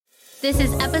This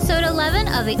is episode 11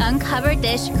 of the Uncovered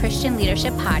Dish Christian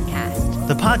Leadership Podcast.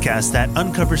 The podcast that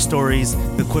uncovers stories,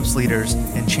 equips leaders,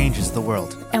 and changes the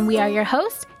world. And we are your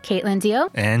hosts, Caitlin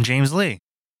Dio and James Lee.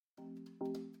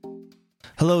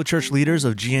 Hello, church leaders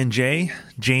of GNJ.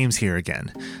 James here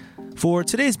again. For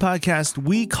today's podcast,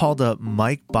 we called up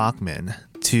Mike Bachman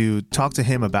to talk to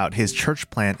him about his church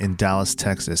plant in Dallas,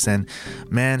 Texas. And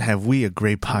man, have we a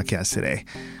great podcast today.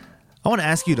 I want to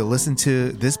ask you to listen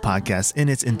to this podcast in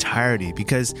its entirety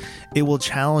because it will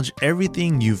challenge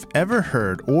everything you've ever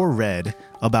heard or read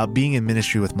about being in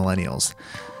ministry with millennials.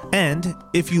 And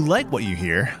if you like what you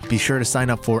hear, be sure to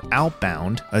sign up for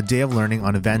Outbound, a day of learning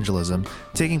on evangelism,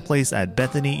 taking place at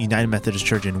Bethany United Methodist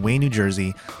Church in Wayne, New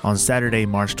Jersey on Saturday,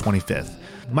 March 25th.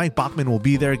 Mike Bachman will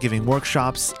be there giving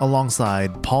workshops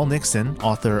alongside Paul Nixon,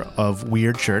 author of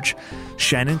Weird Church,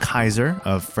 Shannon Kaiser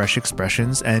of Fresh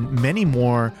Expressions, and many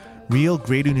more real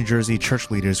Grado, New Jersey church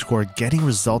leaders who are getting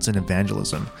results in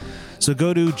evangelism. So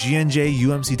go to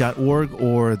gnjumc.org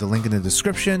or the link in the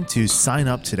description to sign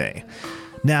up today.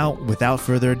 Now, without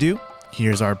further ado,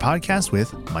 here's our podcast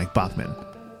with Mike Bachman.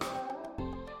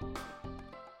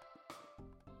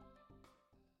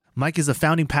 Mike is a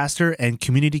founding pastor and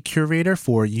community curator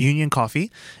for Union Coffee,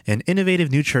 an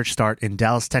innovative new church start in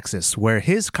Dallas, Texas, where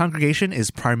his congregation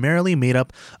is primarily made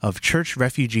up of church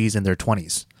refugees in their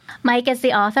 20s. Mike is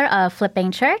the author of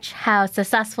Flipping Church, How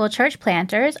Successful Church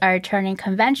Planters Are Turning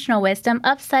Conventional Wisdom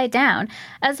Upside Down,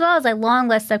 as well as a long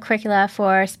list of curricula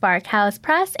for Spark House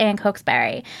Press and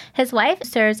Cokesbury. His wife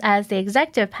serves as the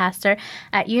executive pastor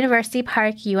at University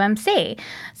Park UMC.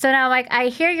 So now, Mike, I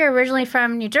hear you're originally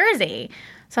from New Jersey.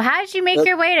 So how did you make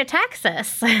your way to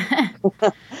Texas?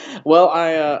 Well,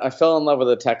 I fell in love with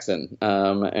a Texan,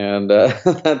 and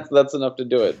that's enough to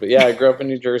do it. But yeah, I grew up in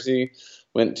New Jersey.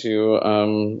 I grew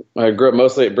up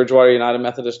mostly at Bridgewater United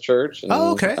Methodist Church. And,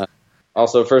 okay.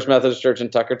 Also First Methodist Church in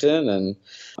Tuckerton,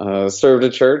 and served a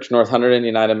church, North Hunterdon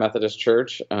United Methodist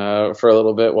Church, for a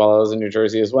little bit while I was in New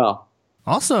Jersey as well.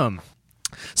 Awesome.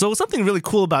 So something really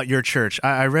cool about your church,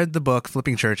 I read the book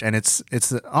Flipping Church, and it's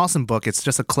an awesome book. It's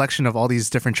just a collection of all these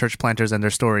different church planters and their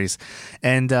stories.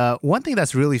 And one thing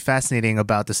that's really fascinating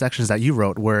about the sections that you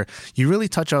wrote were you really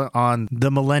touch on the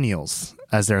millennials,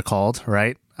 as they're called,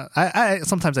 right? I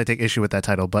sometimes I take issue with that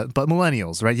title, but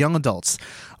millennials, right? Young adults.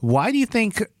 Why do you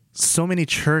think so many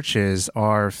churches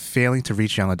are failing to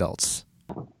reach young adults?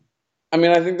 I mean,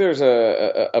 I think there's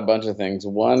a bunch of things.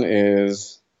 One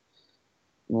is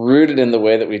rooted in the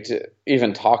way that we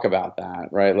even talk about that,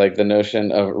 right? Like the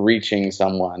notion of reaching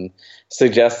someone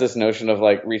suggests this notion of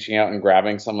like reaching out and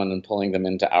grabbing someone and pulling them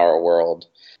into our world.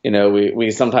 You know,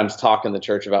 we sometimes talk in the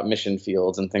church about mission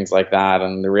fields and things like that.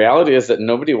 And the reality is that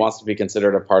nobody wants to be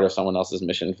considered a part of someone else's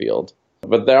mission field,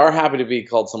 but they are happy to be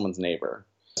called someone's neighbor.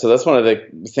 So that's one of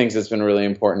the things that's been really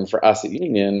important for us at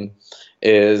Union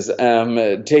is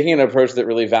taking an approach that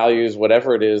really values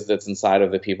whatever it is that's inside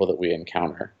of the people that we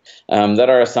encounter. That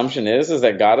our assumption is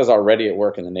that God is already at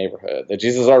work in the neighborhood, that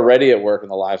Jesus is already at work in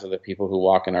the lives of the people who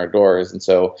walk in our doors. And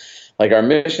so like our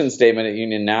mission statement at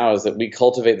Union now is that we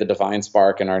cultivate the divine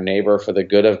spark in our neighbor for the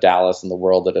good of Dallas and the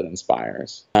world that it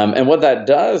inspires. And what that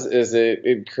does is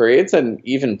it creates an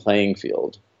even playing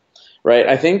field, right?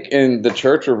 I think in the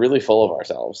church, we're really full of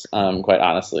ourselves, quite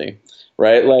honestly,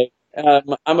 right? Like,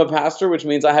 I'm a pastor, which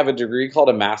means I have a degree called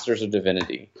a Master's of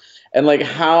Divinity. And like,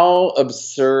 how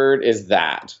absurd is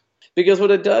that? Because what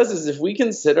it does is if we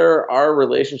consider our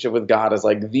relationship with God as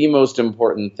like the most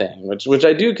important thing, which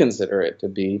I do consider it to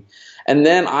be, and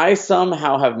then I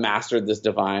somehow have mastered this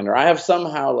divine, or I have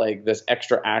somehow like this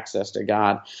extra access to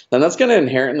God, then that's going to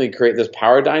inherently create this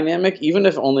power dynamic, even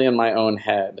if only in my own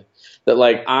head, that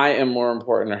like I am more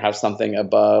important or have something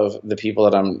above the people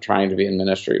that I'm trying to be in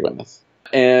ministry with.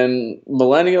 And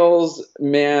millennials,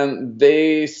 man,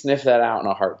 they sniff that out in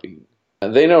a heartbeat.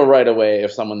 They know right away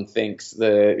if someone thinks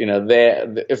that, you know,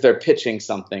 if they're pitching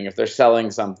something, if they're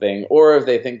selling something, or if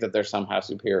they think that they're somehow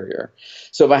superior.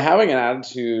 So by having an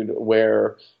attitude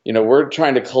where, you know, we're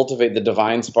trying to cultivate the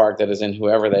divine spark that is in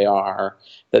whoever they are,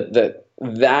 that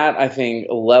I think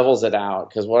levels it out.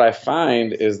 Because what I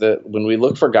find is that when we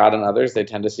look for God in others, they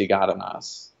tend to see God in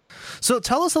us. So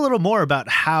tell us a little more about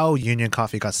how Union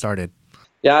Coffee got started.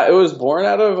 Yeah, it was born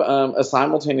out of a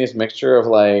simultaneous mixture of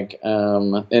like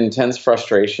intense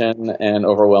frustration and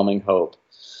overwhelming hope.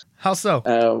 How so?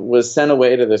 Was sent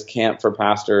away to this camp for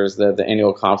pastors that the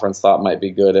annual conference thought might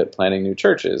be good at planting new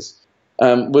churches.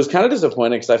 Was kind of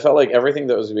disappointed because I felt like everything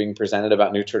that was being presented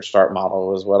about New Church Start model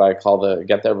was what I call the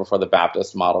get there before the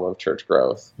Baptist model of church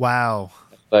growth. Wow.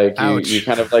 Like you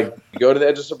kind of like go to the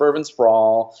edge of suburban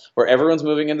sprawl where everyone's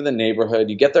moving into the neighborhood.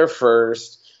 You get there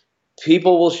first.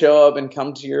 people will show up and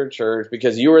come to your church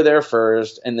because you were there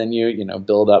first, and then you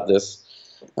build up this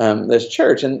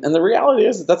church. And the reality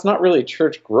is that's not really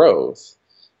church growth.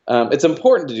 It's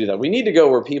important to do that. We need to go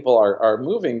where people are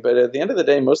moving, but at the end of the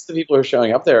day, most of the people who are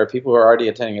showing up there are people who are already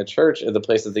attending a church at the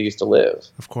place that they used to live.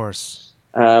 Of course.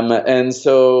 And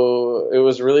so it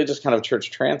was really just kind of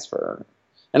church transfer.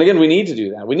 And again, we need to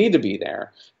do that. We need to be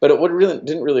there. But it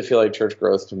didn't really feel like church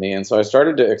growth to me. And so I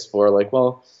started to explore, like,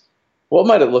 well, what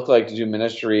might it look like to do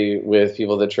ministry with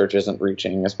people that church isn't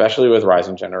reaching, especially with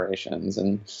rising generations?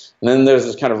 And then there's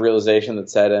this kind of realization that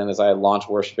set in as I launched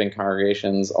worshiping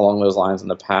congregations along those lines in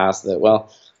the past that,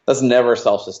 well, that's never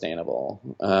self-sustainable.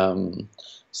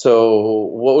 So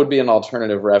what would be an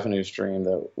alternative revenue stream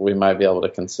that we might be able to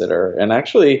consider? And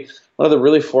actually, one of the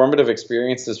really formative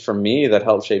experiences for me that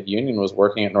helped shape Union was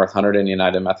working at North Hunterdon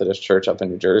United Methodist Church up in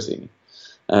New Jersey.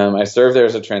 I served there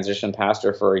as a transition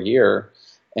pastor for a year.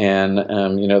 And,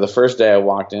 the first day I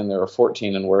walked in, there were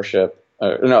 14 in worship.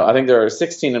 I think there were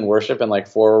 16 in worship and like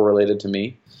 4 were related to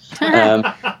me. And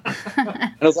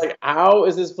I was like, how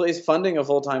is this place funding a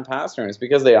full-time pastor? And it's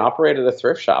because they operated a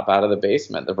thrift shop out of the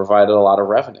basement that provided a lot of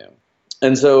revenue.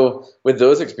 And so with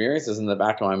those experiences in the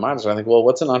back of my mind, so I think, well,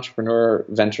 what's an entrepreneur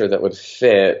venture that would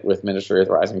fit with Ministry with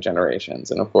Rising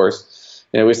Generations? And of course,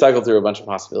 we cycled through a bunch of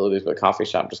possibilities, but coffee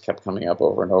shop just kept coming up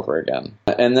over and over again.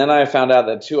 And then I found out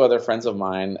that 2 other friends of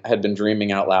mine had been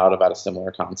dreaming out loud about a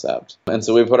similar concept. And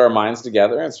so we put our minds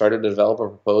together and started to develop a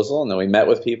proposal. And then we met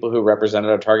with people who represented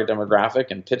our target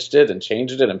demographic and pitched it and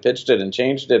changed it and pitched it and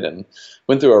changed it and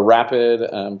went through a rapid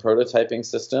prototyping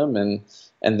system.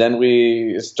 And then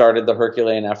we started the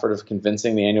Herculean effort of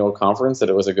convincing the annual conference that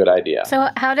it was a good idea. So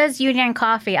how does Union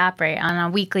Coffee operate on a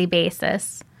weekly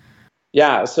basis?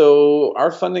 Yeah, so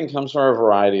our funding comes from a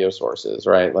variety of sources,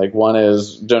 right? Like one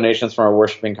is donations from our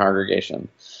worshiping congregation.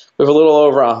 We have a little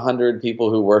over 100 people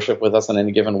who worship with us on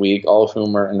any given week, all of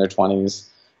whom are in their 20s,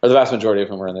 or the vast majority of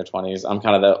whom are in their 20s. I'm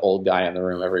kind of that old guy in the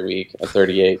room every week at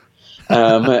 38.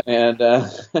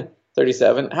 And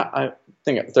 37, I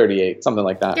think at 38, something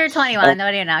like that. You're 21,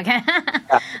 what do you know?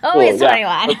 Always cool,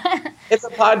 21. Yeah. It's a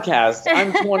podcast.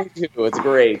 I'm 22. It's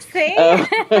great. See?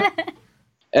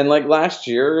 And like last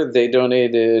year, they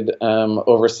donated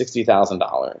over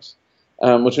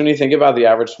 $60,000, which when you think about the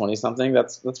average 20-something,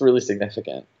 that's really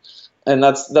significant. And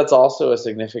that's also a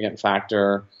significant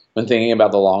factor when thinking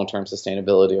about the long-term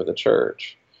sustainability of the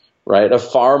church, right? A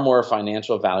far more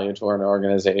financial value to an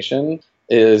organization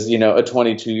is, a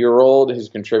 22-year-old who's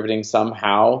contributing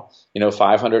somehow,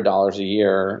 $500 a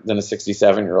year than a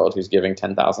 67-year-old who's giving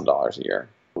 $10,000 a year.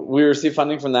 We receive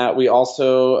funding from that. We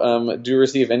also do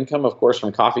receive income, of course,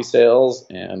 from coffee sales,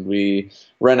 and we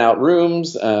rent out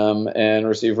rooms and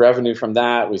receive revenue from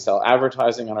that. We sell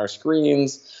advertising on our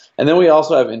screens. And then we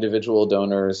also have individual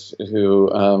donors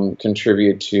who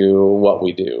contribute to what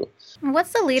we do.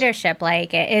 What's the leadership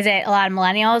like? Is it a lot of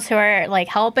millennials who are like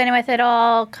helping with it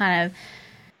all, kind of?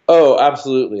 Oh,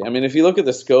 absolutely. I mean, if you look at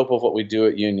the scope of what we do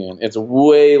at Union, it's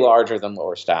way larger than what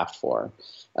we're staffed for.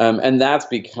 And that's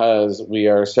because we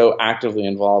are so actively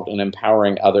involved in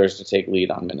empowering others to take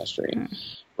lead on ministry,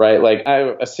 right? Like I have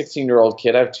a 16-year-old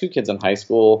kid. I have 2 kids in high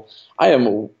school. I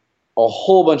am a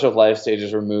whole bunch of life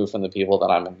stages removed from the people that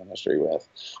I'm in ministry with.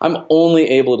 I'm only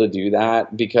able to do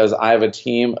that because I have a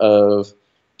team of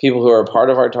people who are a part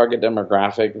of our target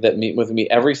demographic that meet with me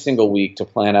every single week to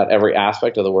plan out every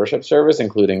aspect of the worship service,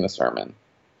 including the sermon.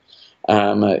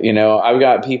 I've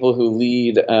got people who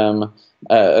lead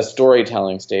a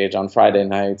storytelling stage on Friday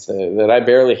nights that I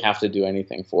barely have to do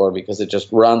anything for because it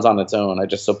just runs on its own. I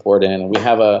just support in. And we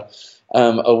have a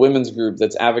women's group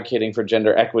that's advocating for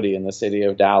gender equity in the city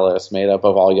of Dallas, made up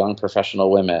of all young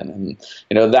professional women.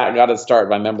 And, that got its start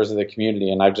by members of the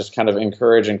community. And I just kind of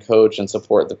encourage and coach and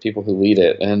support the people who lead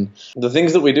it. And the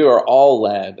things that we do are all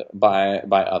led by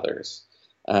others.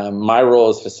 My role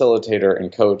is facilitator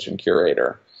and coach and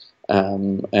curator.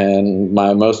 And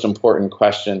my most important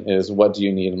question is, what do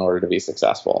you need in order to be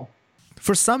successful?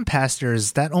 For some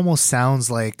pastors, that almost sounds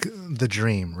like the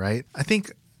dream, right? I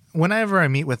think whenever I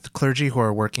meet with clergy who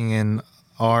are working in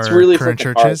our really current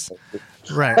churches,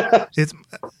 right,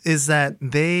 is that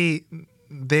they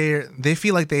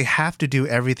feel like they have to do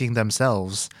everything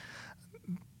themselves,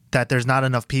 that there's not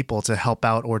enough people to help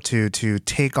out or to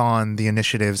take on the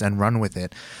initiatives and run with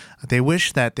it. They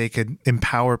wish that they could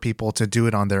empower people to do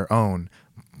it on their own,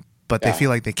 but they feel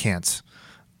like they can't.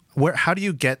 How do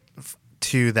you get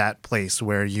to that place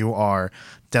where you are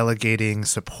delegating,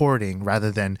 supporting,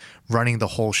 rather than running the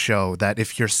whole show, that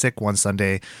if you're sick one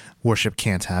Sunday, worship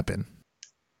can't happen?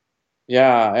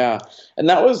 Yeah, yeah. And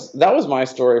that was my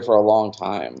story for a long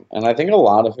time. And I think a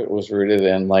lot of it was rooted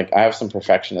in like I have some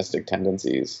perfectionistic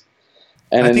tendencies.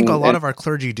 I think a lot And of our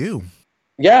clergy do.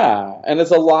 yeah, and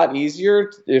it's a lot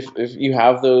easier if you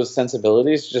have those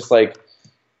sensibilities, just like,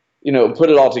 put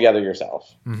it all together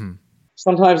yourself. Hmm.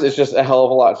 Sometimes it's just a hell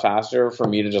of a lot faster for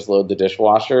me to just load the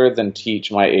dishwasher than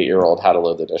teach my 8-year-old how to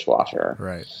load the dishwasher.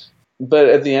 Right. But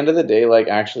at the end of the day, like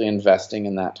actually investing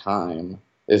in that time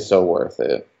is so worth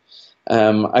it.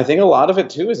 I think a lot of it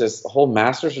too is this whole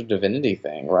Masters of Divinity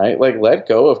thing, right? Like let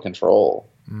go of control.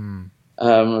 Mm.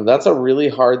 That's a really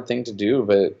hard thing to do,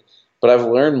 but I've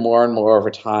learned more and more over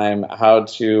time how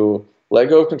to let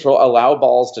go of control, allow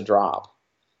balls to drop,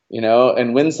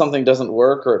 and when something doesn't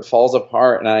work or it falls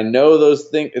apart, and I know those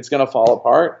things it's going to fall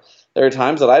apart, there are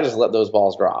times that I just let those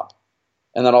balls drop,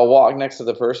 and then I'll walk next to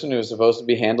the person who's supposed to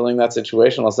be handling that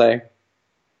situation. I'll say,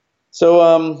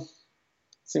 "So,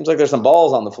 seems like there's some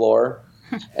balls on the floor,"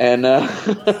 and and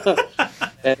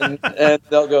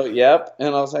they'll go, "Yep,"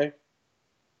 and I'll say,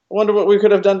 I wonder what we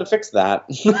could have done to fix that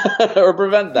or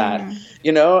prevent that,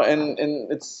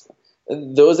 and it's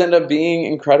those end up being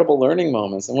incredible learning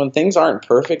moments. And when things aren't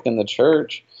perfect in the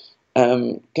church,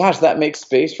 gosh, that makes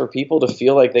space for people to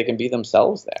feel like they can be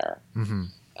themselves there. Mm-hmm.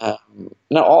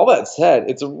 Now, all that said,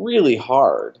 it's really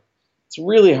hard. It's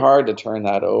really hard to turn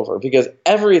that over because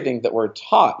everything that we're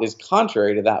taught is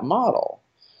contrary to that model.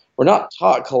 We're not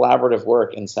taught collaborative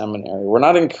work in seminary. We're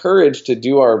not encouraged to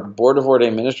do our Board of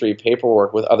Ordained Ministry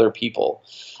paperwork with other people.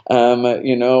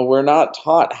 We're not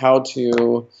taught how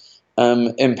to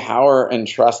empower and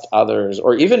trust others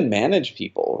or even manage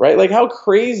people, right? Like how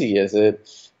crazy is it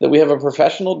that we have a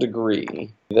professional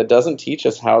degree that doesn't teach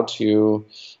us how to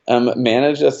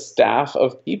manage a staff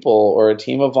of people or a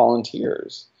team of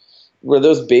volunteers, where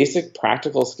those basic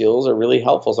practical skills are really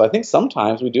helpful. So I think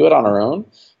sometimes we do it on our own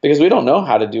because we don't know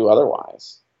how to do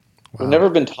otherwise. Wow. We've never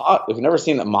been taught, we've never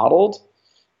seen it modeled.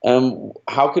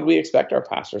 How could we expect our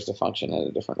pastors to function in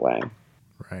a different way?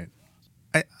 Right.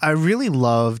 I really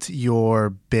loved your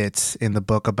bits in the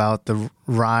book about the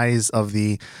rise of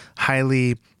the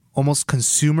highly almost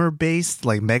consumer-based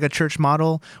like mega church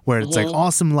model where it's like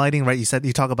awesome lighting, right?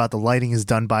 You talk about the lighting is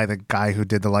done by the guy who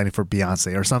did the lighting for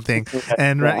Beyonce or something.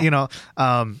 And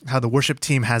how the worship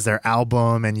team has their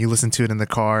album and you listen to it in the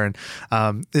car. And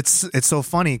it's so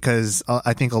funny because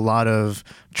I think a lot of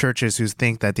churches who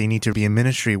think that they need to be in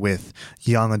ministry with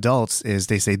young adults is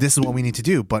they say, this is what we need to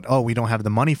do, but we don't have the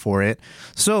money for it.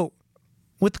 So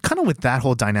with that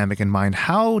whole dynamic in mind,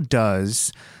 how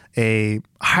does a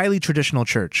highly traditional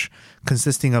church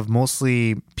consisting of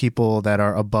mostly people that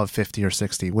are above 50 or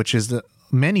 60, which is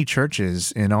many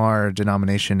churches in our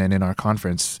denomination and in our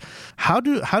conference, how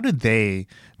do they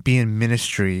be in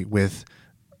ministry with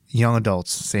young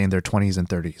adults, say in their 20s and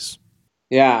 30s?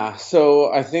 Yeah,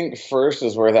 so I think first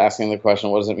is worth asking the question,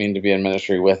 what does it mean to be in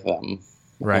ministry with them?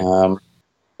 Right.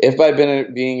 If by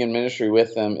being in ministry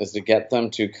with them is to get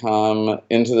them to come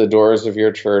into the doors of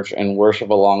your church and worship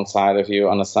alongside of you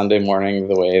on a Sunday morning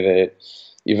the way that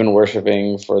you've been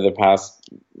worshiping for the past,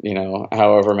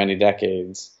 however many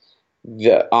decades,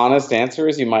 the honest answer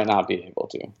is you might not be able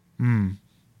to. Mm.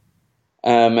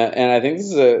 And I think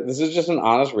this is just an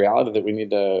honest reality that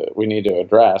we need to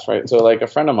address, right? So like a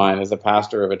friend of mine is a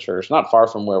pastor of a church not far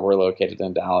from where we're located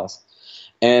in Dallas.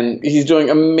 And he's doing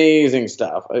amazing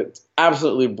stuff. It's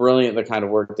absolutely brilliant, the kind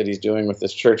of work that he's doing with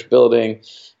this church building.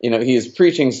 He's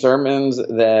preaching sermons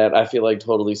that I feel like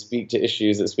totally speak to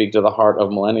issues that speak to the heart of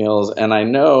millennials. And I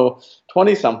know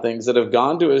 20-somethings that have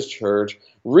gone to his church,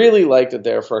 really liked it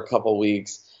there for a couple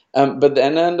weeks, but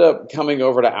then end up coming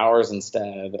over to ours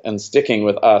instead and sticking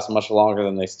with us much longer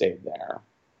than they stayed there.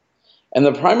 And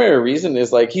the primary reason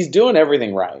is like he's doing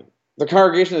everything right. The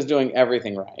congregation is doing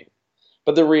everything right.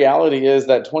 But the reality is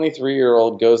that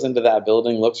 23-year-old goes into that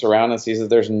building, looks around and sees that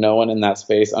there's no one in that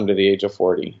space under the age of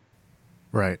 40.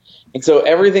 Right. And so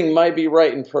everything might be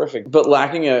right and perfect, but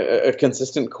lacking a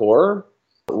consistent core,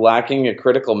 lacking a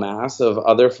critical mass of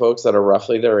other folks that are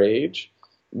roughly their age,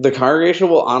 the congregation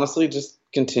will honestly just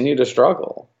continue to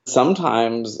struggle.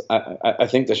 Sometimes I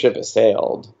think the ship has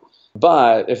sailed,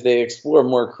 but if they explore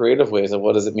more creative ways of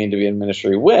what does it mean to be in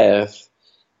ministry with,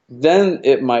 then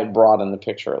it might broaden the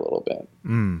picture a little bit.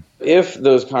 Mm. If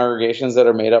those congregations that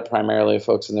are made up primarily of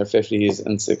folks in their 50s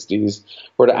and 60s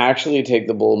were to actually take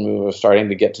the bold move of starting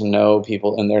to get to know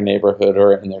people in their neighborhood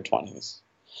or in their 20s,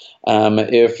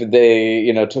 if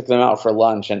they took them out for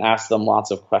lunch and asked them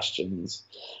lots of questions,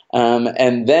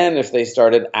 and then if they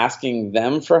started asking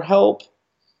them for help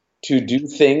to do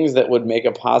things that would make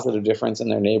a positive difference in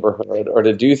their neighborhood or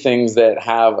to do things that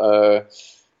have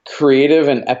creative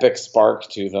and epic spark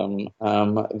to them,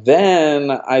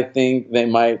 then I think they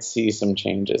might see some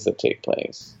changes that take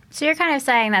place. So you're kind of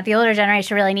saying that the older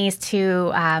generation really needs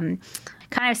to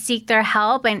kind of seek their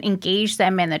help and engage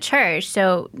them in the church.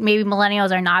 So maybe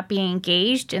millennials are not being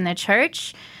engaged in the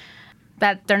church,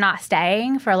 that they're not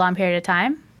staying for a long period of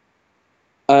time?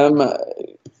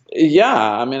 Yeah,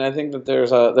 I mean, I think that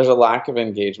there's a lack of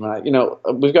engagement.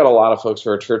 We've got a lot of folks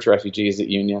who are church refugees at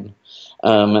Union.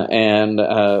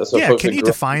 So folks can you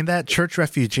define that? Church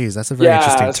refugees, that's a very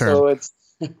interesting term. So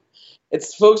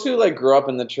it's folks who like grew up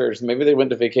in the church. Maybe they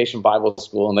went to Vacation Bible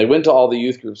School and they went to all the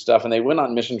youth group stuff and they went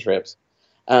on mission trips.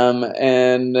 And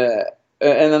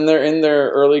then they're in their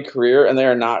early career and they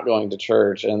are not going to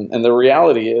church. And the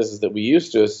reality is that we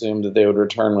used to assume that they would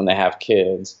return when they have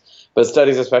kids. But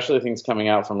studies, especially things coming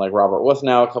out from like Robert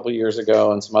Wuthnow a couple years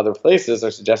ago and some other places,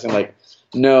 are suggesting like,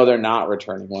 no, they're not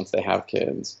returning once they have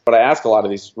kids. But I ask a lot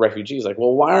of these refugees, like,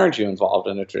 well, why aren't you involved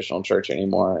in a traditional church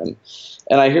anymore?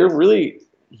 And I hear really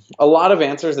a lot of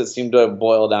answers that seem to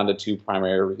boil down to two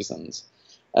primary reasons.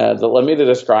 Let me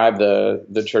describe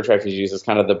the church refugees as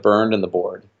kind of the burned and the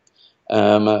bored.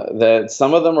 That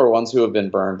some of them are ones who have been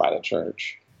burned by the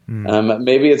church.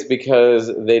 Maybe it's because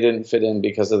they didn't fit in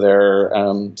because of their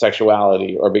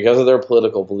sexuality or because of their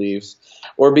political beliefs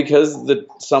or because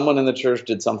someone in the church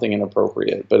did something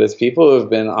inappropriate. But it's people who have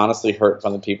been honestly hurt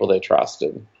from the people they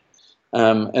trusted.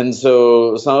 And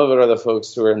so some of it are the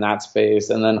folks who are in that space.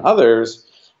 And then others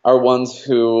are ones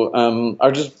who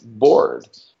are just bored.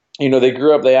 They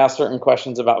grew up, they asked certain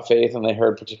questions about faith and they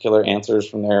heard particular answers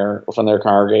from their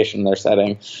congregation, their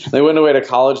setting. They went away to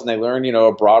college and they learned,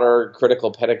 a broader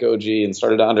critical pedagogy and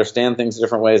started to understand things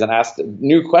different ways and asked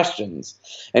new questions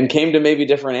and came to maybe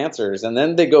different answers. And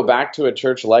then they go back to a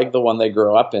church like the one they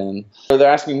grew up in, where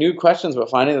they're asking new questions, but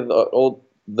finding that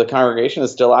the congregation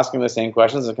is still asking the same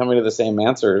questions and coming to the same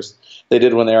answers they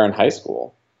did when they were in high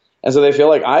school. And so they feel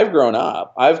like I've grown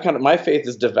up. My faith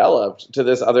is developed to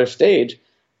this other stage.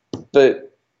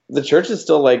 But the church is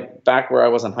still like back where I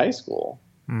was in high school.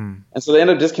 And so they end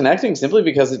up disconnecting simply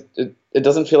because it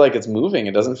doesn't feel like it's moving.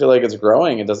 It doesn't feel like it's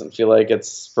growing. It doesn't feel like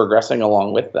it's progressing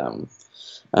along with them.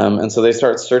 And so they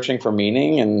start searching for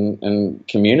meaning and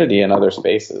community in other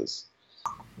spaces.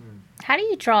 How do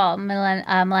you draw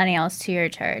millennials to your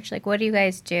church? Like, what do you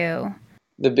guys do?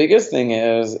 The biggest thing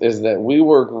is that we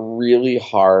work really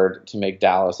hard to make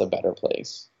Dallas a better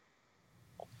place.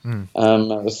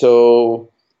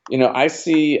 I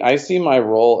see my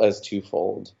role as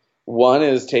twofold. One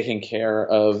is taking care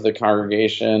of the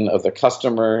congregation, of the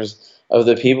customers, of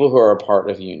the people who are a part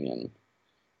of Union,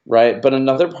 right? But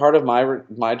another part of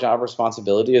my job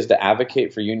responsibility is to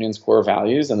advocate for Union's core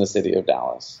values in the city of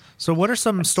Dallas. So what are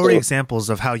some story examples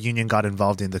of how Union got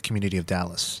involved in the community of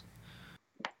Dallas?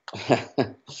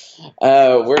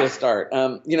 Where to start?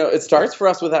 It starts for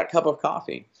us with that cup of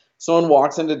coffee. Someone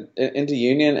walks into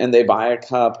Union and they buy a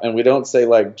cup, and we don't say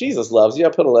like Jesus loves you. I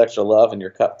put a little extra love in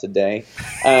your cup today.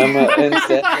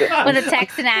 Instead, with a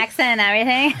Texan accent and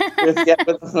everything. Yeah,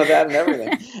 with that and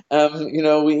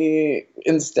everything. We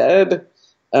instead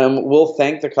we'll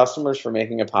thank the customers for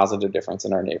making a positive difference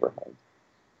in our neighborhood.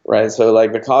 Right. So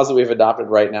like the cause that we've adopted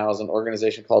right now is an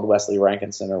organization called Wesley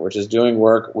Rankin Center, which is doing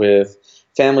work with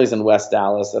families in West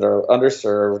Dallas that are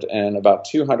underserved, and about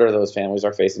 200 of those families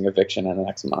are facing eviction in the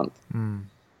next month,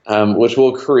 which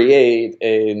will create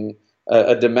a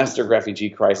domestic refugee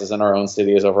crisis in our own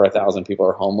city, as over 1,000 people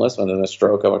are homeless within a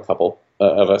stroke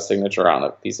of a signature on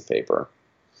a piece of paper.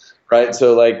 Right.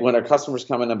 So like when our customers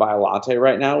come in and buy a latte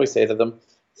right now, we say to them,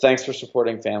 thanks for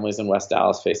supporting families in West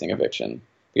Dallas facing eviction,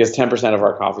 because 10% of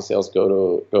our coffee sales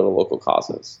go to local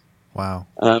causes. Wow.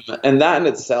 And that in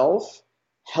itself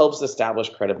helps establish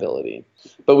credibility.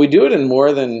 But we do it in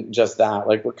more than just that.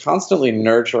 Like we're constantly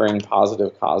nurturing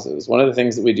positive causes. One of the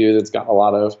things that we do that's got a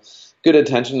lot of good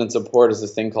attention and support is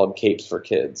this thing called Capes for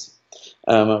Kids,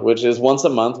 which is once a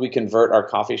month we convert our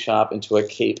coffee shop into a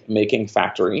cape making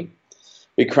factory.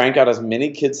 We crank out as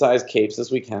many kid-sized capes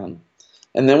as we can.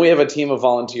 And then we have a team of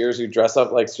volunteers who dress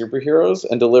up like superheroes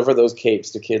and deliver those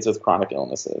capes to kids with chronic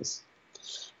illnesses.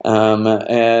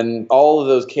 And all of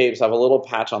those capes have a little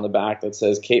patch on the back that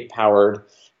says Cape powered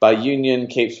by Union,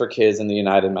 Capes for Kids, and the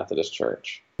United Methodist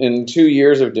Church. In 2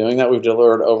 years of doing that, we've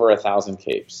delivered over 1,000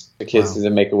 capes to kids through the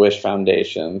Make-A-Wish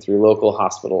Foundation, through local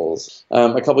hospitals.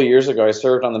 A couple of years ago, I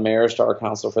served on the Mayor's Star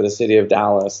Council for the city of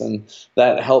Dallas, and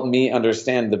that helped me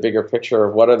understand the bigger picture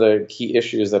of what are the key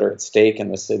issues that are at stake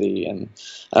in the city.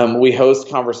 And we host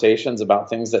conversations about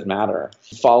things that matter.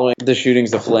 Following the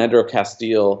shootings of Philandro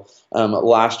Castile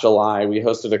last July, we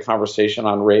hosted a conversation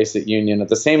on race at Union at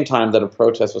the same time that a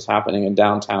protest was happening in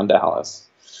downtown Dallas.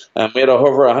 We had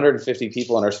over 150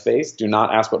 people in our space. Do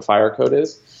not ask what fire code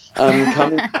is.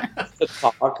 Coming to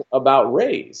talk about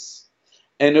race.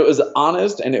 And it was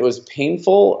honest and it was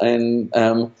painful. And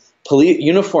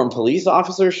uniformed police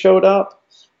officers showed up.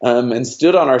 And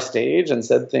stood on our stage and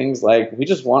said things like, we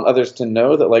just want others to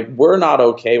know that, like, we're not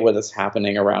okay with this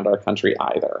happening around our country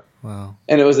either. Wow.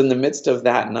 And it was in the midst of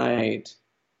that night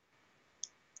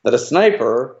that a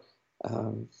sniper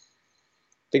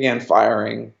began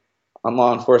firing on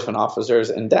law enforcement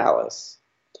officers in Dallas.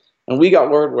 And we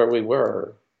got word where we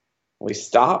were. We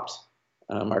stopped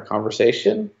our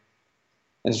conversation,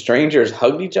 and strangers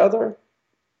hugged each other,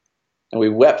 and we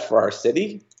wept for our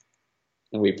city,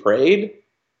 and we prayed.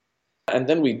 And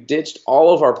then we ditched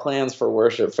all of our plans for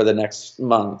worship for the next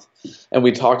month. And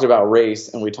we talked about race,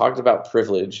 and we talked about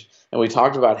privilege, and we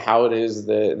talked about how it is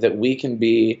that we can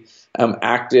be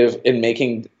active in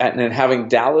making and having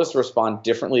Dallas respond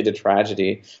differently to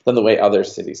tragedy than the way other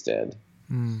cities did.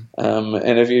 And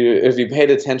if you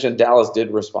paid attention, Dallas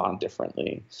did respond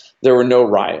differently. There were no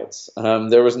riots.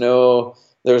 There was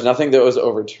nothing that was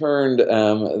overturned.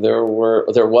 There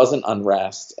wasn't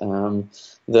unrest.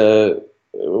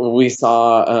 We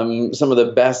saw some of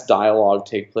the best dialogue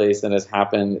take place that has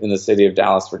happened in the city of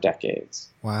Dallas for decades.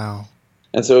 Wow.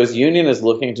 And so as Union is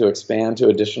looking to expand to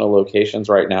additional locations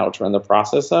right now, which we're in the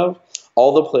process of,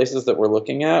 all the places that we're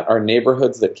looking at are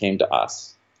neighborhoods that came to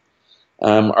us,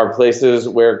 are places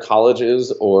where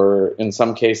colleges or in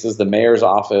some cases the mayor's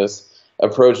office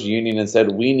approached Union and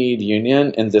said, we need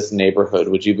Union in this neighborhood.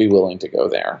 Would you be willing to go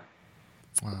there?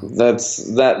 Wow.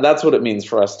 That's what it means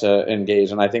for us to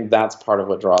engage, and I think that's part of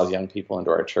what draws young people into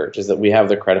our church is that we have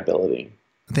the credibility.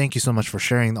 Thank you so much for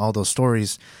sharing all those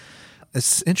stories.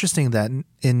 It's interesting that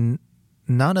in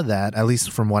none of that, at least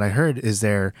from what I heard, is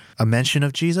there a mention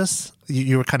of Jesus.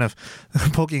 You were kind of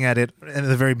poking at it in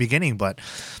the very beginning, but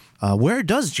where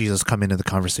does Jesus come into the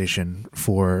conversation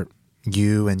for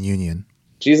you and Union?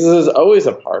 Jesus is always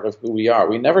a part of who we are.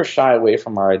 We never shy away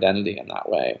from our identity in that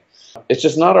way. It's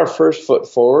just not our first foot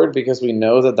forward because we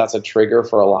know that that's a trigger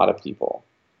for a lot of people.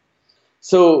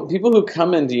 So people who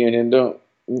come into Union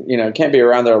can't be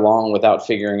around there long without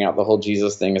figuring out the whole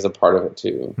Jesus thing as a part of it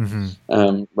too.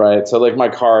 Mm-hmm. Right. So like my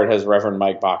card has Reverend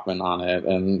Mike Bachman on it,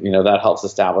 and, that helps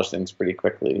establish things pretty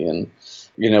quickly. And,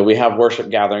 we have worship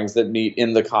gatherings that meet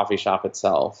in the coffee shop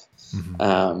itself.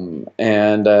 Mm-hmm.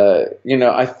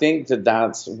 I think that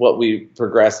that's what we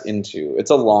progress into. It's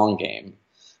a long game.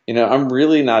 I'm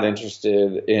really not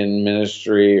interested in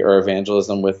ministry or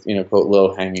evangelism with, quote,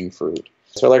 low-hanging fruit.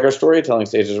 So like our storytelling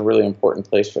stage is a really important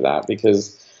place for that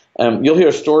because you'll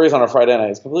hear stories on a Friday night.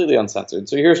 It's completely uncensored.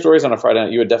 So you hear stories on a Friday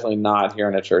night you would definitely not hear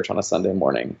in a church on a Sunday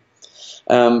morning.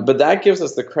 But that gives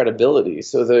us the credibility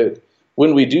so that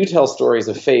when we do tell stories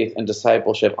of faith and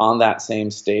discipleship on that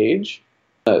same stage,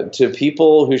 to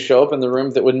people who show up in the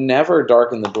room that would never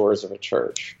darken the doors of a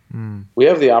church. We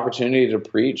have the opportunity to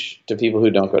preach to people who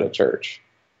don't go to church.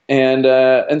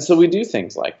 And so we do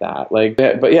things like that.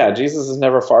 But yeah, Jesus is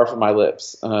never far from my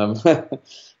lips.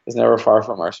 Is never far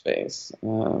from our space.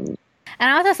 And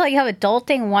I also saw you have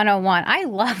Adulting 101. I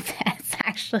love this,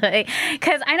 actually,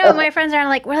 because I know my friends are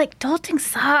like, we're like, adulting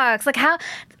sucks. Like, how,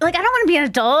 like, I don't want to be an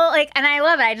adult. Like, and I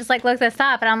love it. I just looked this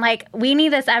up and I'm like, we need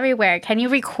this everywhere. Can you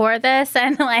record this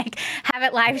and have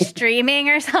it live streaming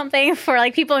or something for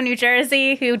people in New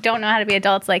Jersey who don't know how to be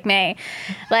adults like me?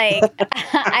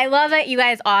 I love that you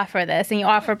guys offer this and you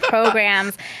offer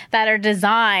programs that are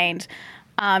designed,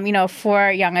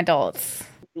 for young adults.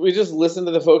 We just listen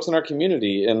to the folks in our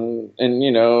community and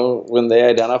when they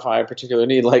identify a particular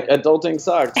need, like adulting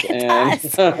sucks. And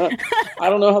I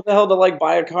don't know how the hell to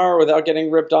buy a car without getting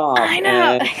ripped off. I know.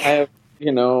 And I have,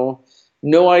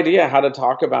 no idea how to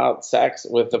talk about sex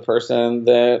with the person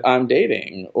that I'm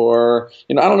dating, or,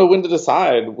 I don't know when to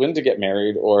decide when to get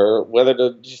married or whether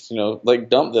to just,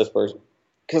 dump this person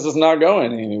because it's not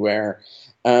going anywhere.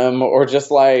 Or just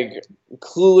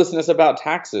cluelessness about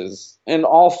taxes and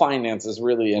all finances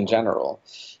really in general.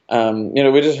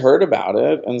 We just heard about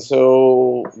it. And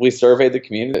so we surveyed the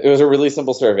community. It was a really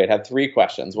simple survey. It had 3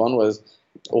 questions. One was,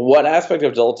 what aspect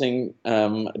of adulting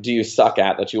do you suck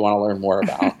at that you want to learn more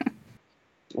about?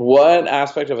 What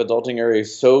aspect of adulting are you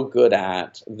so good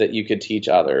at that you could teach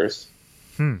others?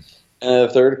 And the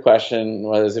third question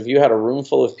was, if you had a room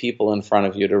full of people in front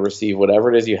of you to receive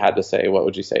whatever it is you had to say, what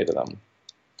would you say to them?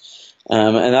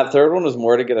 And that third one was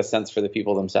more to get a sense for the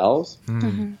people themselves.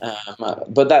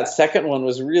 Mm-hmm. But that second one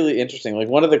was really interesting.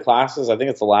 One of the classes, I think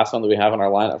it's the last one that we have in our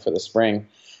lineup for the spring.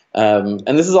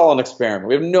 And this is all an experiment.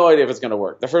 We have no idea if it's going to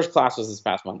work. The first class was this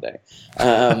past Monday.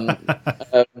 But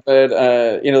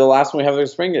the last one we have in the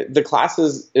spring, the class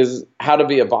is how to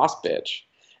be a boss bitch.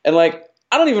 And like,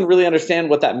 I don't even really understand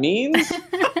what that means.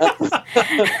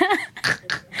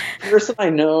 The person I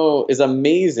know is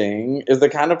amazing, is the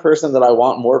kind of person that I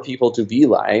want more people to be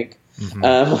like.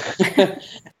 Mm-hmm.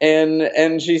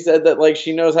 And she said that like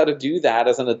she knows how to do that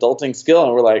as an adulting skill.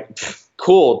 And we're like,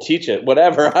 cool, teach it,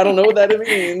 whatever. I don't know what that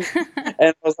means. And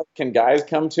I was like, can guys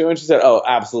come too? And she said, oh,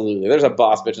 absolutely. There's a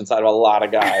boss bitch inside of a lot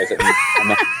of guys.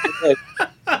 Like,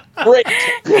 great.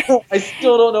 I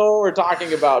still don't know what we're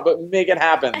talking about, but make it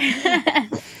happen.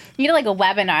 You need like a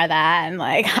webinar that, and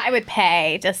like I would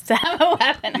pay just to have a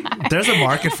webinar. There's a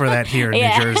market for that here in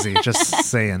New Jersey, just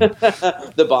saying.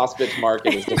 The boss bitch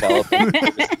market is developing.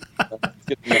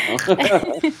 Good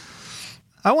to know.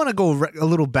 I want to go a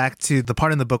little back to the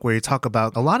part in the book where you talk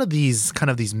about a lot of these kind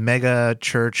of these mega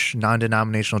church,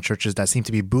 non-denominational churches that seem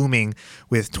to be booming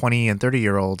with 20 and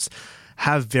 30-year-olds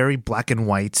have very black and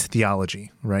white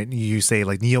theology, right? You say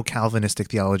like neo-Calvinistic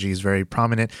theology is very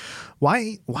prominent.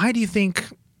 Why do you think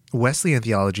Wesleyan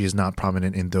theology is not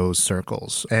prominent in those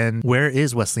circles? And where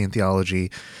is Wesleyan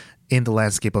theology in the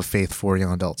landscape of faith for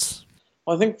young adults?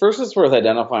 Well, I think first it's worth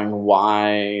identifying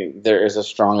why there is a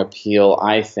strong appeal,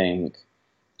 I think,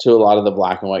 to a lot of the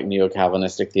black and white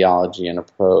neo-Calvinistic theology and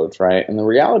approach, right? And the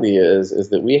reality is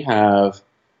that we have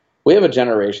a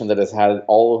generation that has had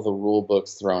all of the rule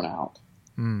books thrown out.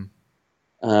 Mm.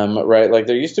 Right? Like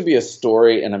there used to be a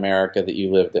story in America that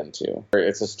you lived into.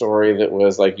 It's a story that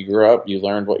was like you grew up, you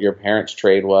learned what your parents'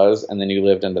 trade was, and then you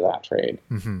lived into that trade.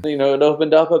 Mm-hmm. You know, it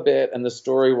opened up a bit, and the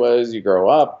story was you grow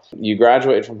up, you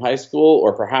graduate from high school,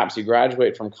 or perhaps you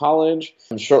graduate from college,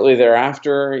 and shortly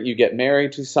thereafter you get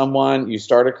married to someone, you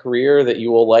start a career that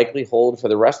you will likely hold for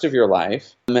the rest of your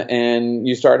life, and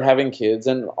you start having kids,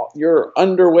 and you're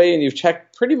underway, and you've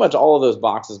checked pretty much all of those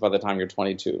boxes by the time you're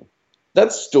 22.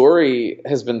 That story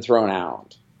has been thrown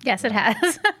out. Yes, it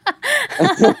has.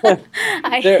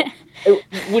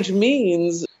 Which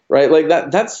means, right, like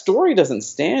that story doesn't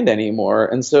stand anymore.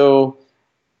 And so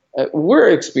we're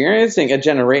experiencing a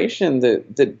generation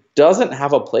that doesn't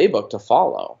have a playbook to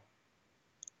follow.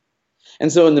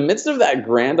 And so in the midst of that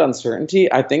grand uncertainty,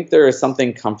 I think there is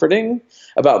something comforting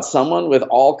about someone with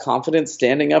all confidence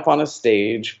standing up on a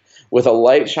stage with a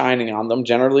light shining on them,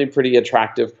 generally pretty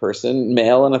attractive person,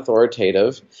 male and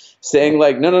authoritative, saying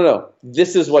like, no,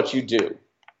 this is what you do.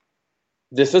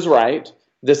 This is right.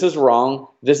 This is wrong.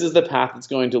 This is the path that's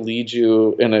going to lead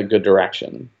you in a good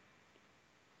direction.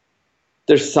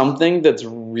 There's something that's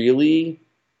really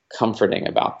comforting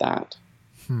about that.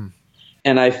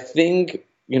 And I think,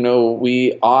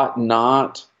 we ought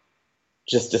not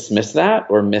just dismiss that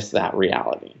or miss that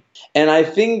reality. And I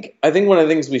think one of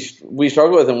the things we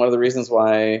struggle with, and one of the reasons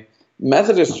why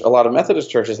a lot of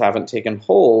Methodist churches haven't taken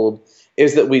hold,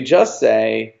 is that we just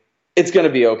say it's going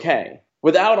to be okay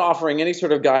without offering any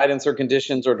sort of guidance or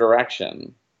conditions or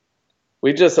direction.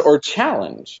 Or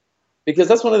challenge, because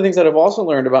that's one of the things that I've also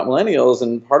learned about millennials,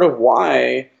 and part of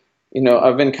why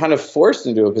I've been kind of forced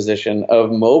into a position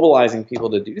of mobilizing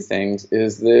people to do things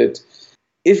is that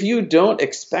if you don't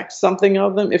expect something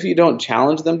of them, if you don't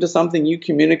challenge them to something, you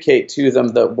communicate to them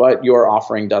that what you're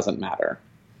offering doesn't matter.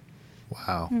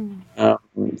 Wow.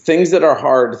 Things that are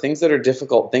hard, things that are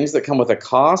difficult, things that come with a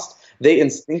cost, they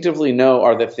instinctively know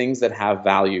are the things that have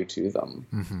value to them.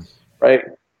 Mm-hmm. Right?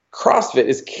 CrossFit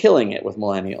is killing it with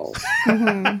millennials.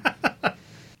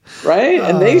 Right?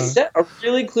 And they set a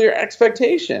really clear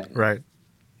expectation. Right.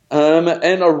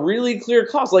 And a really clear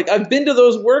cost. Like, I've been to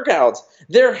those workouts.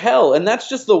 They're hell, and that's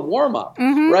just the warm-up,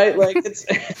 right? Like, it's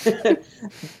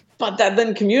but that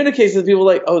then communicates to people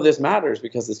like, oh, this matters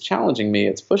because it's challenging me,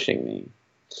 it's pushing me.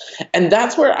 And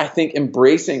that's where I think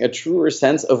embracing a truer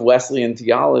sense of Wesleyan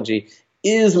theology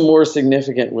is more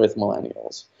significant with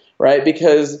millennials, right?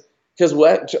 Because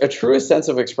a truest sense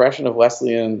of expression of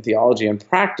Wesleyan theology and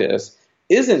practice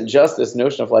isn't just this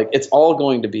notion of like, it's all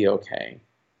going to be okay.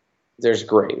 There's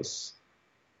grace.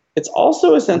 It's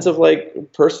also a sense of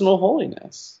like personal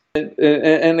holiness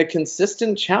and a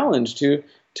consistent challenge to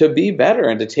be better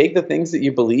and to take the things that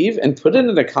you believe and put it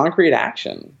into concrete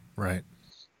action. Right.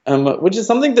 Which is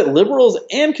something that liberals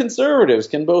and conservatives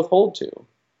can both hold to.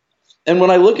 And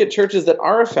when I look at churches that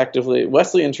are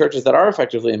Wesleyan churches that are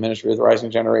effectively in ministry with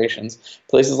rising generations,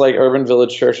 places like Urban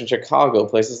Village Church in Chicago,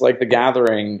 places like The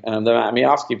Gathering that Matt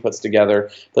Miofsky puts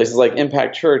together, places like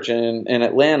Impact Church in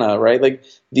Atlanta, right? Like,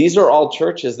 these are all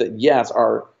churches that, yes,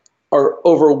 are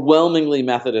overwhelmingly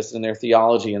Methodist in their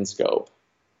theology and scope.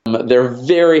 They're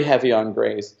very heavy on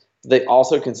grace. They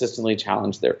also consistently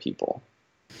challenge their people.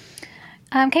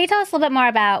 Can you tell us a little bit more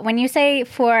about when you say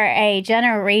for a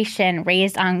generation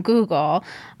raised on Google,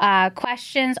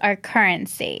 questions are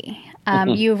currency?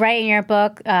 You write in your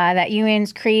book that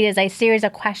Union's creed is a series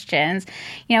of questions.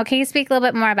 Can you speak a little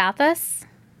bit more about this?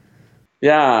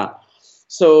 Yeah.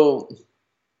 So,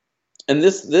 and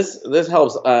this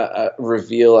helps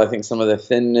reveal, I think, some of the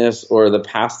thinness or the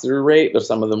pass-through rate of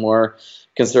some of the more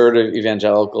conservative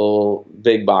evangelical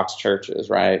big box churches,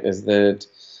 right? Is that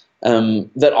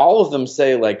that all of them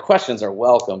say, like, questions are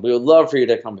welcome. We would love for you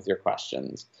to come with your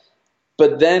questions.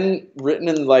 But then written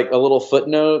in like a little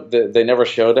footnote that they never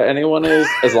show to anyone is,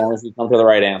 as long as you come to the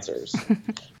right answers,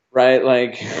 right?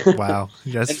 Like, wow,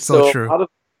 that's so true.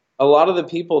 A lot of the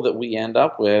people that we end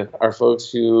up with are folks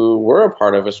who were a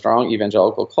part of a strong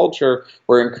evangelical culture,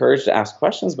 were encouraged to ask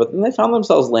questions, but then they found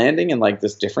themselves landing in like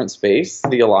this different space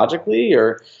theologically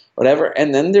or whatever.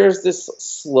 And then there's this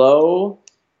slow,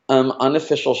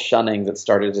 unofficial shunning that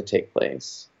started to take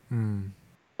place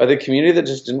by the community that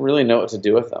just didn't really know what to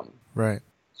do with them. Right.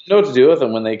 Didn't know what to do with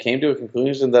them when they came to a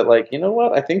conclusion that, like, you know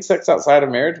what, I think sex outside of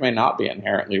marriage may not be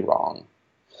inherently wrong.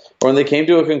 Or when they came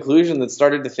to a conclusion that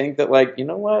started to think that, like, you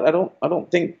know what, I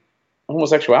don't think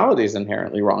homosexuality is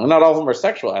inherently wrong. And not all of them are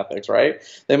sexual ethics, right?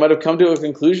 They might have come to a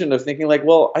conclusion of thinking like,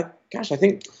 well, I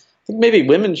think maybe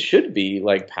women should be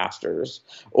like pastors.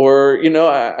 Or,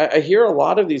 I hear a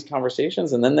lot of these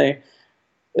conversations, and then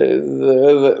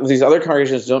these other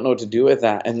congregations don't know what to do with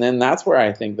that. And then that's where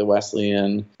I think the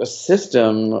Wesleyan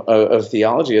system of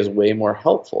theology is way more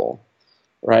helpful.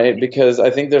 Right? Because I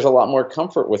think there's a lot more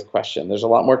comfort with question. There's a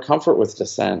lot more comfort with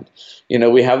dissent.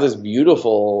 We have this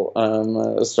beautiful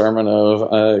sermon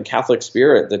of Catholic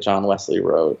spirit that John Wesley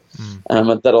wrote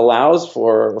that allows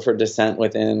for dissent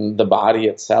within the body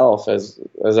itself as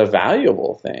a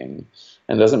valuable thing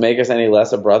and doesn't make us any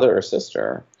less a brother or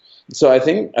sister. So I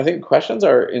think questions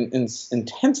are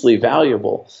intensely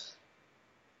valuable.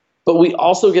 But we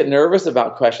also get nervous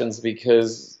about questions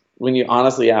because when you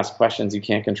honestly ask questions, you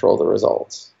can't control the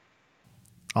results.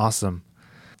 Awesome.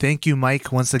 Thank you,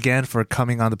 Mike, once again for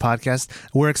coming on the podcast.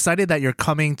 We're excited that you're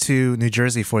coming to New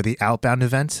Jersey for the Outbound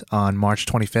event on March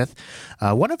 25th.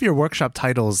 One of your workshop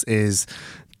titles is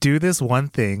Do This One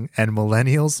Thing and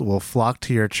Millennials Will Flock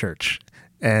to Your Church.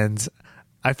 And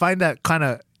I find that kind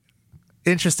of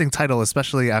interesting title,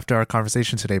 especially after our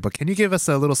conversation today. But can you give us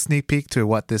a little sneak peek to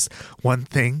what this one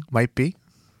thing might be?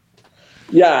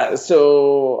 Yeah,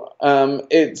 so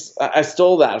I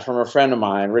stole that from a friend of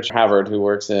mine, Rich Havard, who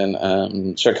works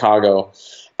in Chicago.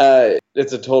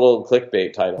 It's a total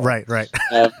clickbait title. Right.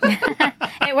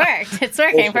 It worked. It's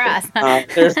working for us.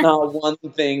 There's not one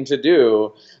thing to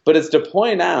do, but it's to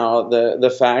point out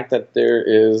the fact that there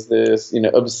is this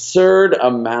absurd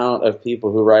amount of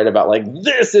people who write about, like,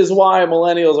 this is why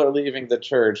millennials are leaving the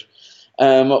church,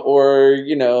 or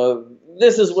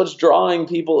this is what's drawing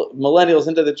millennials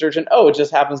into the church, and it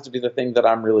just happens to be the thing that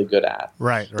I'm really good at.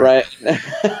 Right.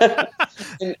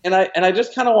 and I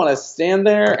just kind of want to stand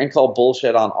there and call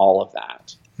bullshit on all of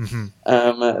that.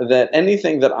 Mm-hmm. That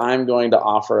anything that I'm going to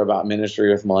offer about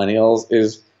ministry with millennials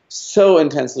is so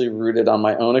intensely rooted on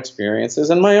my own experiences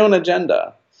and my own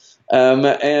agenda.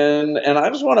 And I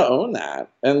just want to own that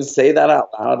and say that out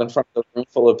loud in front of a room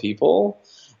full of people.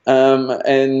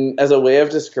 And as a way of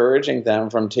discouraging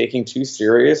them from taking too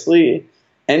seriously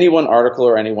any one article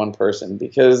or any one person,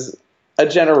 because a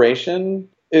generation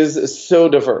is so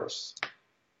diverse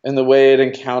in the way it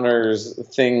encounters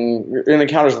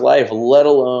life, let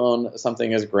alone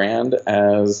something as grand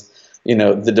as,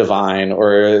 the divine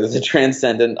or the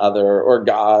transcendent other or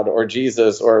God or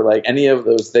Jesus or like any of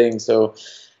those things. So,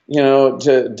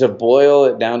 to boil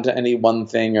it down to any one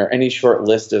thing or any short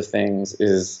list of things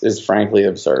is frankly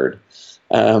absurd.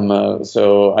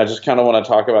 So I just kind of want to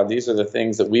talk about these are the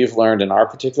things that we've learned in our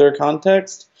particular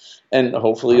context, and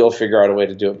hopefully you'll figure out a way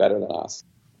to do it better than us.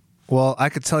 Well, I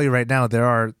could tell you right now, there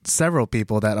are several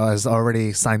people that has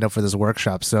already signed up for this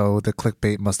workshop, so the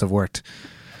clickbait must have worked.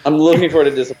 I'm looking forward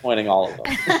to disappointing all of them.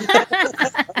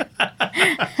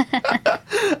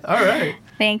 All right.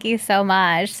 Thank you so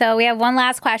much. So we have one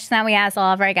last question that we ask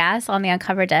all of our guests on the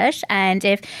Uncovered Dish. And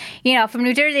if, from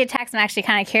New Jersey to Texas, I'm actually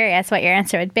kind of curious what your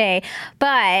answer would be.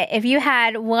 But if you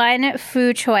had one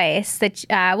food choice,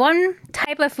 one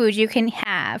type of food you can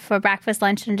have for breakfast,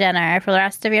 lunch, and dinner for the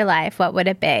rest of your life, what would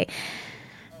it be?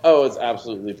 Oh, it's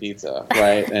absolutely pizza,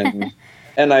 right?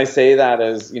 And I say that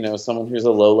as, someone who's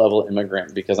a low-level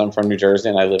immigrant because I'm from New Jersey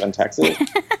and I live in Texas.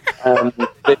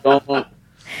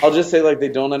 I'll just say, they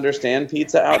don't understand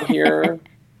pizza out here.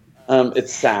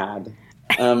 It's sad.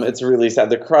 It's really sad.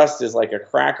 The crust is like a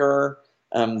cracker.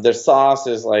 Their sauce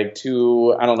is like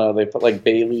too, I don't know, they put like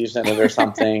bay leaves in it or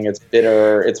something. It's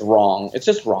bitter. It's wrong. It's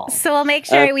just wrong. So we'll make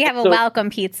sure we have a welcome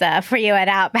pizza for you at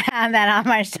Outbound then on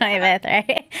March 25th,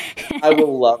 right? I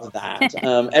will love that.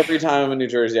 Every time I'm in New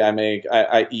Jersey,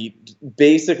 I eat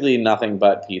basically nothing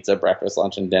but pizza, breakfast,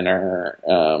 lunch, and dinner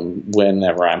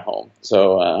whenever I'm home.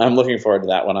 So I'm looking forward to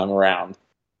that when I'm around.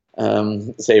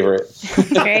 Savor it.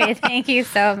 Great. Thank you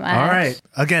so much. All right.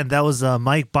 Again, that was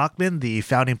Mike Bachman, the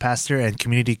founding pastor and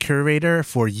community curator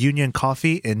for Union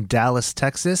Coffee in Dallas,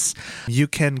 Texas. You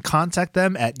can contact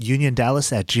them at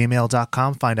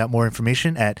uniondallas@gmail.com. Find out more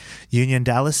information at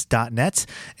uniondallas.net.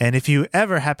 And if you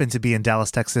ever happen to be in Dallas,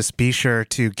 Texas, be sure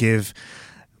to give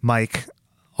Mike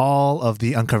all of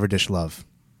the Uncovered Dish love.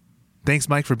 Thanks,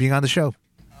 Mike, for being on the show.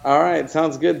 All right.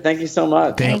 Sounds good. Thank you so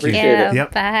much. Thank you. Appreciate it.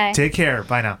 Yep. Bye. Take care.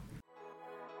 Bye now.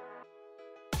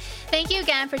 Thank you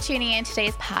again for tuning in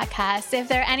today's podcast. If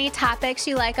there are any topics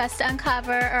you'd like us to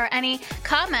uncover or any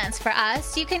comments for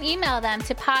us, you can email them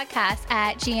to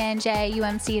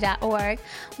podcast@gnjumc.org.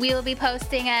 We will be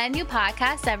posting a new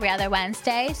podcast every other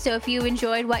Wednesday, so if you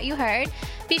enjoyed what you heard,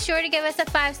 be sure to give us a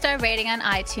 5-star rating on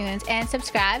iTunes and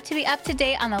subscribe to be up to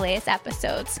date on the latest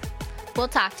episodes. We'll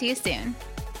talk to you soon.